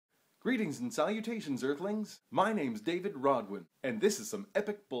Greetings and salutations, Earthlings. My name's David Rodwin, and this is some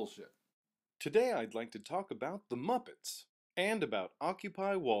epic bullshit. Today I'd like to talk about the Muppets, and about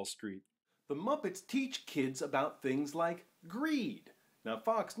Occupy Wall Street. The Muppets teach kids about things like greed. Now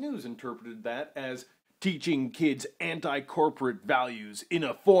Fox News interpreted that as teaching kids anti-corporate values in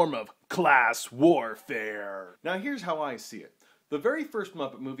a form of class warfare. Now here's how I see it. The very first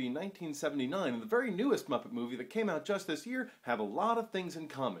Muppet movie in 1979 and the very newest Muppet movie that came out just this year have a lot of things in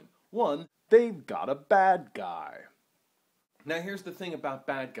common. One, they've got a bad guy. Now here's the thing about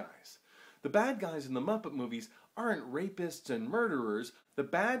bad guys. The bad guys in the Muppet movies aren't rapists and murderers. The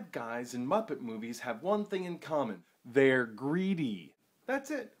bad guys in Muppet movies have one thing in common. They're greedy.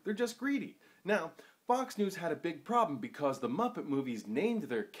 That's it. They're just greedy. Now, Fox News had a big problem because the Muppet movies named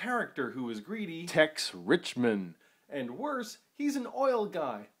their character who was greedy Tex Richman. And worse, he's an oil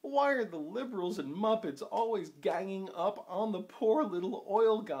guy. Why are the liberals and Muppets always ganging up on the poor little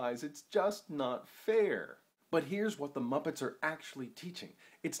oil guys? It's just not fair. But here's what the Muppets are actually teaching.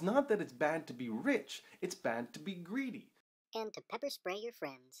 It's not that it's bad to be rich, it's bad to be greedy. And to pepper spray your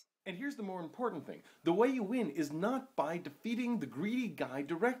friends. And here's the more important thing. The way you win is not by defeating the greedy guy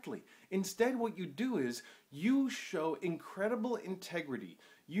directly. Instead, what you do is you show incredible integrity.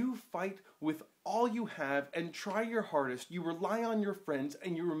 You fight with all you have and try your hardest. You rely on your friends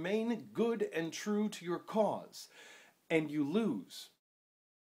and you remain good and true to your cause. And you lose.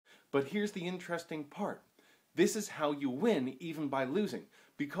 But here's the interesting part. This is how you win even by losing.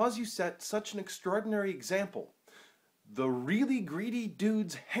 Because you set such an extraordinary example, the really greedy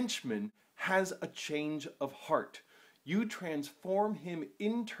dude's henchman has a change of heart. You transform him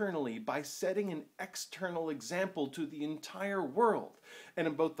internally by setting an external example to the entire world. And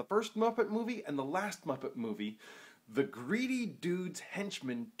in both the first Muppet movie and the last Muppet movie, the greedy dude's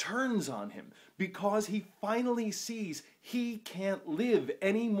henchman turns on him because he finally sees he can't live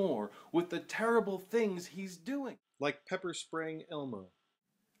anymore with the terrible things he's doing. Like pepper spraying Elmo.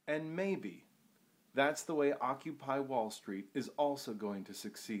 And maybe that's the way Occupy Wall Street is also going to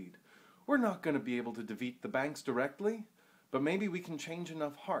succeed. We're not going to be able to defeat the banks directly, but maybe we can change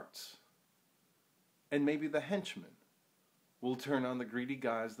enough hearts. And maybe the henchmen will turn on the greedy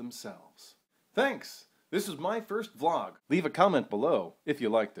guys themselves. Thanks! This was my first vlog. Leave a comment below if you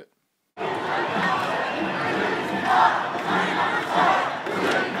liked it.